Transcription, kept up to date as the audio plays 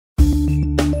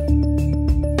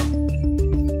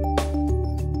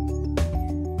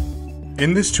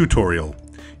In this tutorial,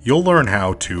 you'll learn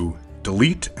how to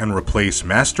delete and replace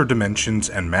master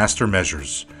dimensions and master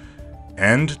measures,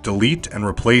 and delete and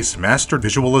replace master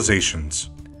visualizations.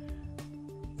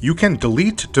 You can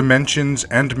delete dimensions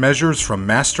and measures from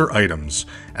master items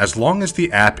as long as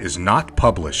the app is not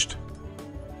published.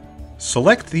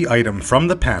 Select the item from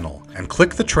the panel and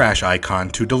click the trash icon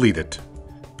to delete it.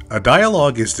 A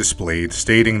dialog is displayed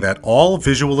stating that all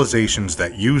visualizations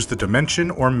that use the dimension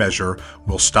or measure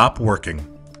will stop working.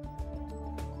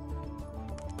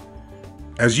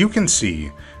 As you can see,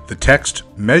 the text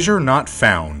 "Measure Not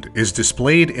Found" is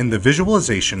displayed in the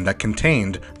visualization that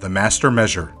contained the master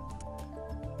measure.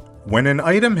 When an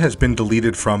item has been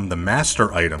deleted from the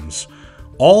master items,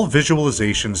 all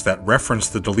visualizations that reference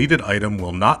the deleted item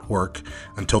will not work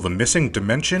until the missing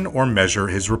dimension or measure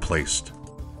is replaced.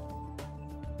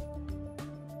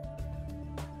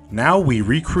 Now we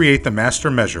recreate the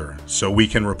master measure so we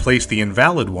can replace the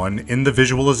invalid one in the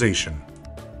visualization.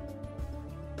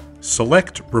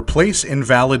 Select Replace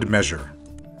Invalid Measure.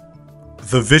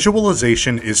 The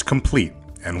visualization is complete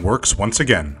and works once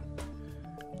again.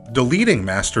 Deleting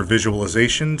master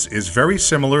visualizations is very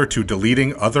similar to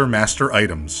deleting other master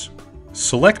items.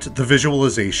 Select the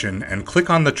visualization and click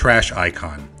on the trash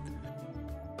icon.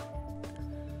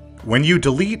 When you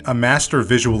delete a master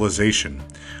visualization,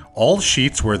 all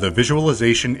sheets where the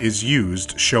visualization is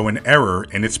used show an error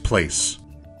in its place.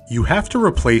 You have to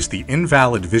replace the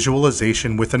invalid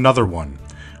visualization with another one,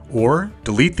 or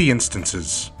delete the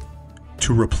instances.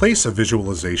 To replace a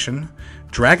visualization,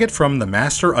 drag it from the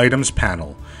Master Items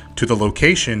panel to the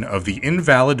location of the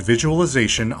invalid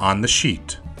visualization on the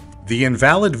sheet. The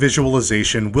invalid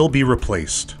visualization will be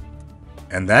replaced.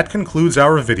 And that concludes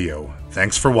our video.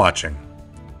 Thanks for watching.